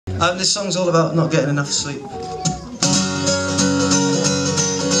This song's all about not getting enough sleep.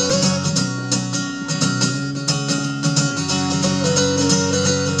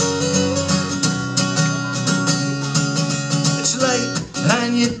 It's late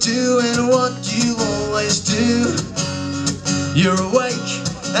and you're doing what you always do. You're awake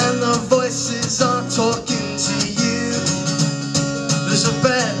and the voices are talking to you. There's a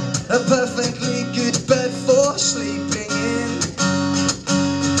bed, a perfectly good bed for sleeping in.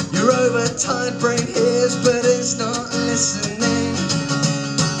 Your overtired brain hears but is not listening.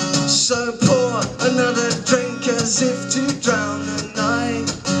 So pour another drink as if to drown the night.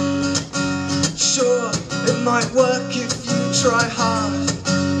 Sure, it might work if you try hard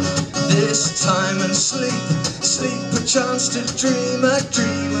this time and sleep a chance to dream a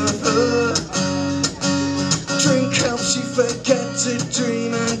dream of her. Drink helps you forget to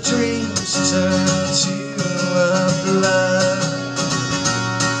dream and dreams turn to a blur.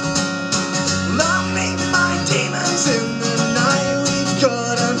 Well, I'll meet my demons in the night. We've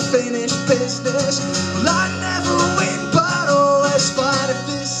got unfinished business. Well, I never win but always fight. If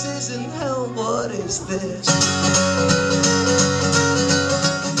this isn't hell, what is this?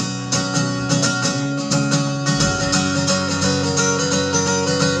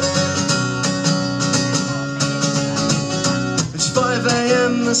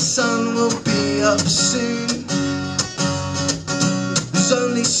 The sun will be up soon. There's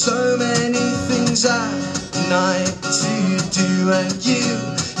only so many things at night to do, and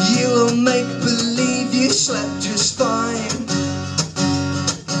you will make believe you slept just fine,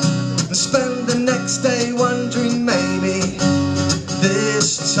 and spend the next day wondering maybe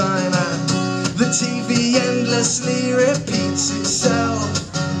this time. And the TV endlessly repeats itself.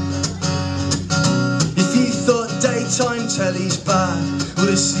 If you thought daytime telly's bad, well,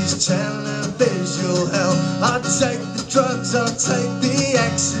 this is televisual hell. I'll take the drugs, I'll take the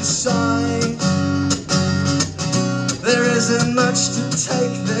exercise. There isn't much to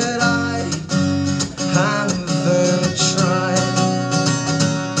take that I haven't tried.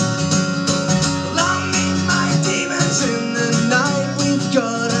 Well, I'll meet my demons in the night. We've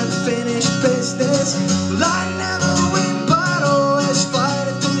got unfinished business. Well, I never win but always fight.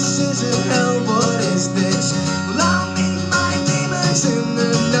 If this isn't hell, what is this? Well, I'll meet my demons in the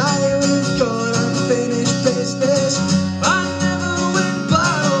night. We've got unfinished business. I never win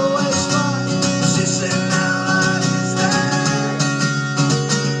but always fight. This isn't hell, what is there?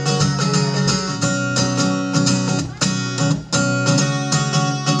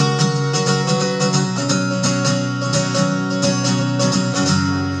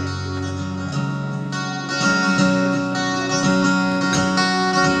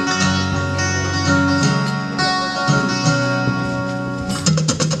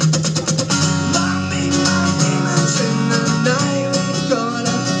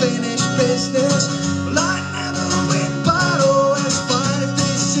 Well, I never win but always fight. If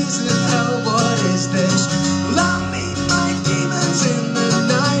this isn't hell, what is this? Well, I'll meet my demons in the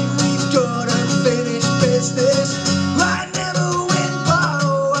night. We've got unfinished business. I never win but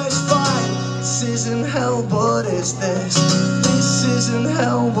always fight. This isn't hell, what is this? This isn't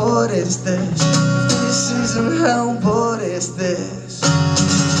hell, what is this? This isn't hell, what is this?